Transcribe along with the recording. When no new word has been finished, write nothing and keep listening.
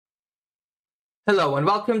Hello and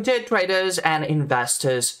welcome to traders and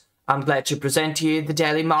investors. I'm glad to present to you the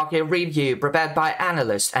daily market review prepared by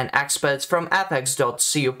analysts and experts from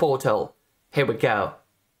fx.cu portal. Here we go.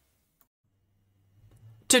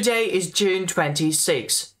 Today is June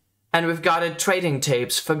 26, and we've got a trading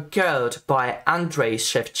tips for gold by Andrei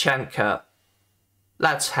Shevchenko.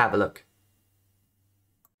 Let's have a look.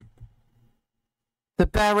 The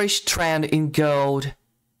bearish trend in gold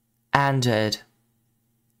ended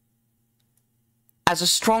as a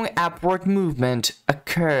strong upward movement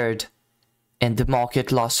occurred in the market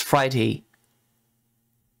last Friday.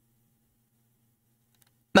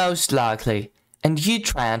 Most likely, a new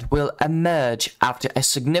trend will emerge after a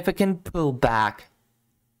significant pullback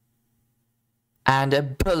and a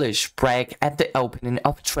bullish break at the opening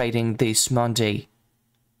of trading this Monday.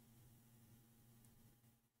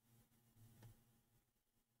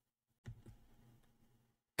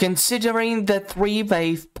 Considering the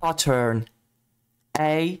three-wave pattern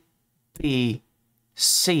A, B,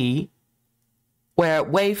 C, where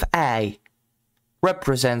wave A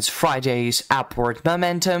represents Friday's upward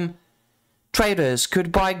momentum, traders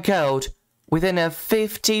could buy gold within a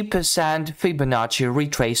 50% Fibonacci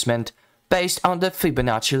retracement based on the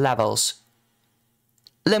Fibonacci levels.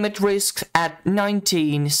 Limit risks at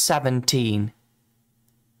 1917.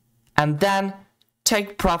 And then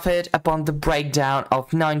take profit upon the breakdown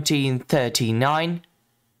of 1939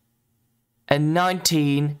 and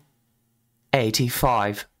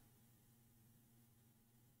 1985.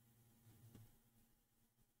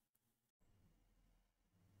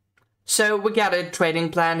 So we got a trading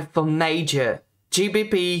plan for major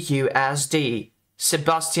GBP USD,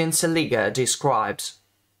 Sebastian Seliger describes.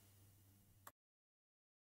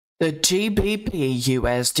 The GBP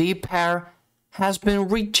USD pair has been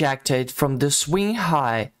rejected from the swing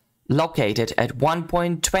high located at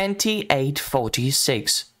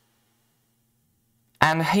 1.2846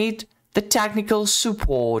 and hit the technical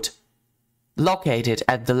support located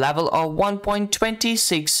at the level of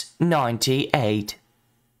 1.2698.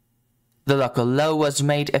 The local low was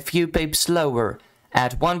made a few pips lower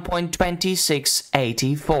at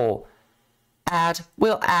 1.2684 and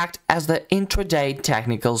will act as the intraday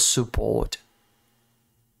technical support.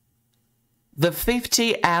 The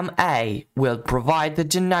 50 MA will provide the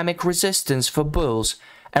dynamic resistance for bulls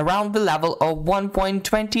around the level of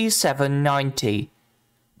 1.2790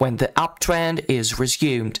 when the uptrend is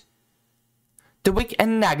resumed. The weak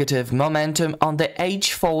and negative momentum on the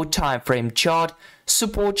H4 timeframe chart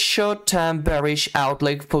supports short-term bearish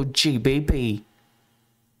outlook for GBP.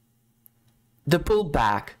 The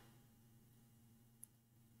pullback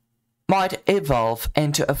might evolve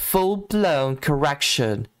into a full-blown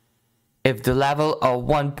correction if the level of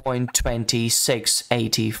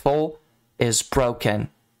 1.2684 is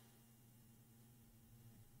broken.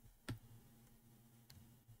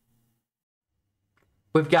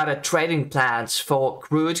 We've got a trading plans for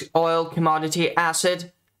crude oil commodity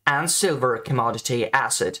asset and silver commodity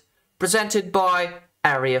asset, presented by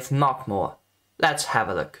Arif Makmur. Let's have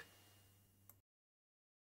a look.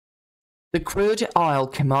 The crude oil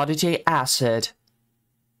commodity asset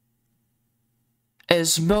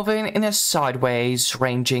is moving in a sideways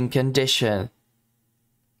ranging condition,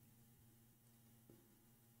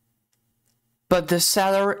 but the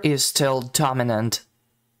seller is still dominant.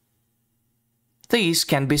 These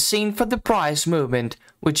can be seen for the price movement,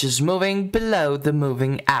 which is moving below the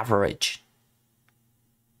moving average.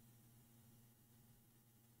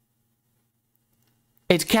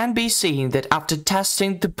 It can be seen that after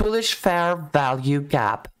testing the bullish fair value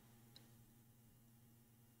gap,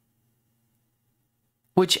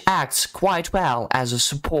 which acts quite well as a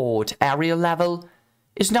support area level,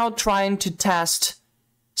 is now trying to test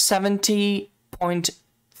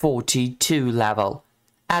 70.42 level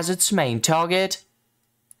as its main target,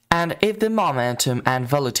 and if the momentum and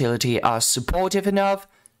volatility are supportive enough,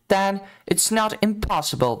 then it's not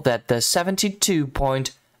impossible that the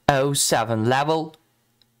 72.07 level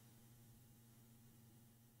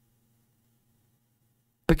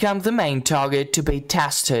become the main target to be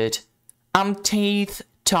tested umpteenth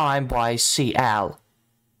time by CL.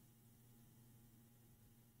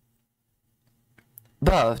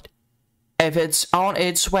 But if it's on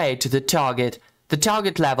its way to the target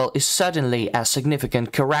level is suddenly a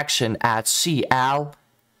significant correction at CL,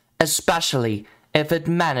 especially if it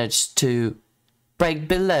managed to break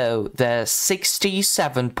below the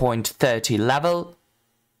 67.30 level,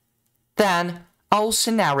 then all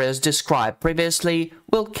scenarios described previously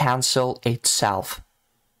will cancel itself.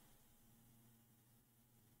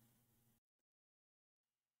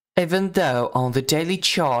 Even though on the daily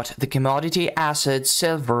chart the commodity asset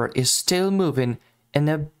silver is still moving in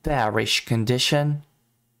a bearish condition,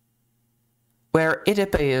 where it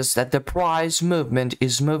appears that the price movement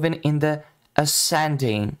is moving in the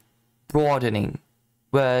ascending, broadening,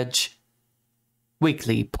 wedge,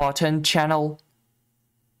 weekly pattern channel,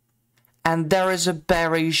 and there is a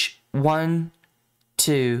bearish 1,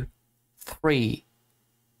 2, 3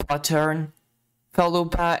 pattern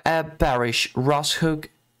followed by a bearish Ross hook.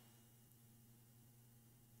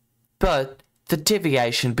 But the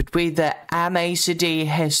deviation between the MACD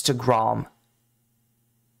histogram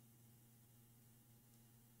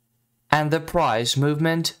and the price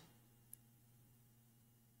movement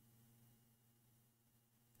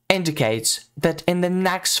indicates that in the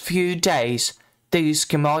next few days this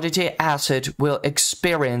commodity asset will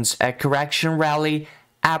experience a correction rally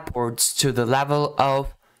upwards to the level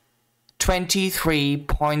of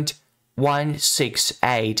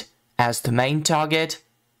 23.168 as the main target,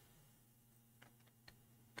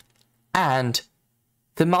 and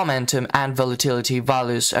the momentum and volatility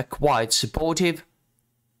values are quite supportive,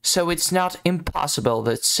 so it's not impossible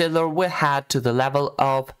that silver will head to the level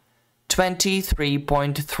of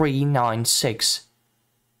 23.396,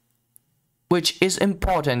 which is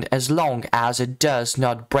important as long as it does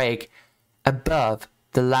not break above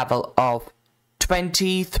the level of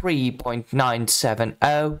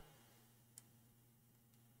 23.970.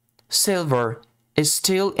 Silver is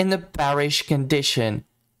still in a bearish condition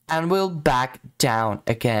and will back down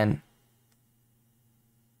again.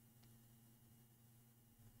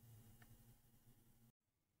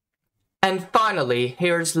 And finally,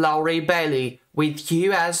 here's Laurie Bailey with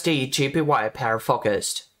USD JPY pair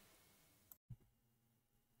focused.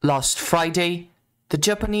 Last Friday, the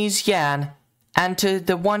Japanese yen entered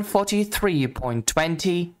the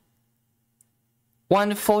 143.20,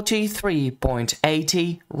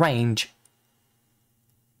 143.80 range,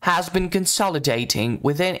 has been consolidating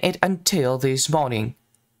within it until this morning.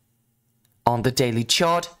 On the daily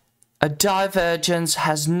chart, a divergence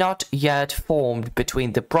has not yet formed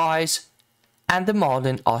between the price and the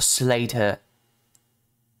Marlin oscillator.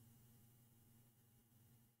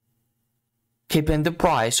 Keeping the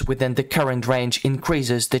price within the current range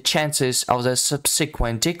increases the chances of the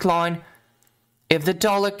subsequent decline. If the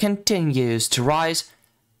dollar continues to rise,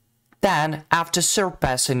 then after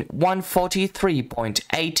surpassing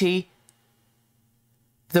 143.80,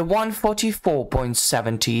 the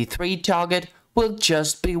 144.73 target will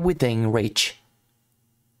just be within reach.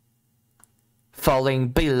 Falling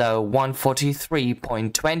below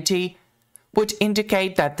 143.20 would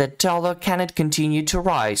indicate that the dollar cannot continue to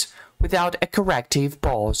rise without a corrective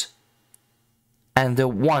pause, and the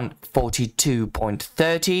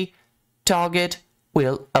 142.30 target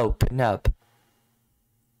will open up.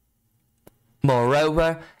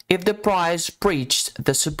 Moreover, if the price breached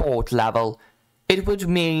the support level, it would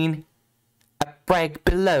mean a break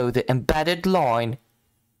below the embedded line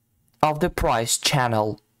of the price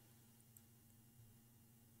channel,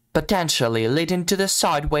 potentially leading to the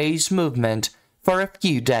sideways movement for a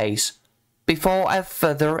few days before a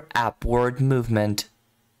further upward movement.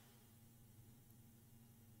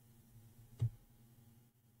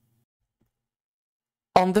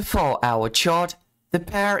 On the 4-hour chart, the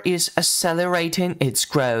pair is accelerating its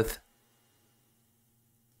growth.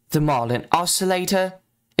 The Marlin oscillator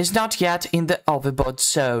is not yet in the overbought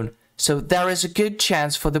zone, so there is a good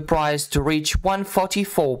chance for the price to reach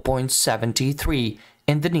 144.73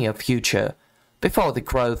 in the near future, before the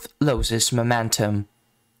growth loses momentum.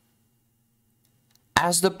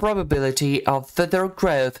 As the probability of further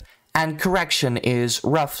growth and correction is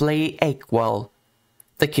roughly equal,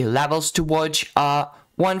 the key levels to watch are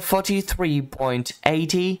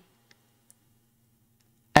 143.80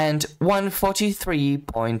 and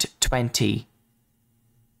 143.20.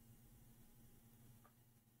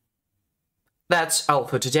 That's all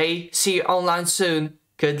for today. See you online soon.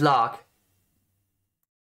 Good luck.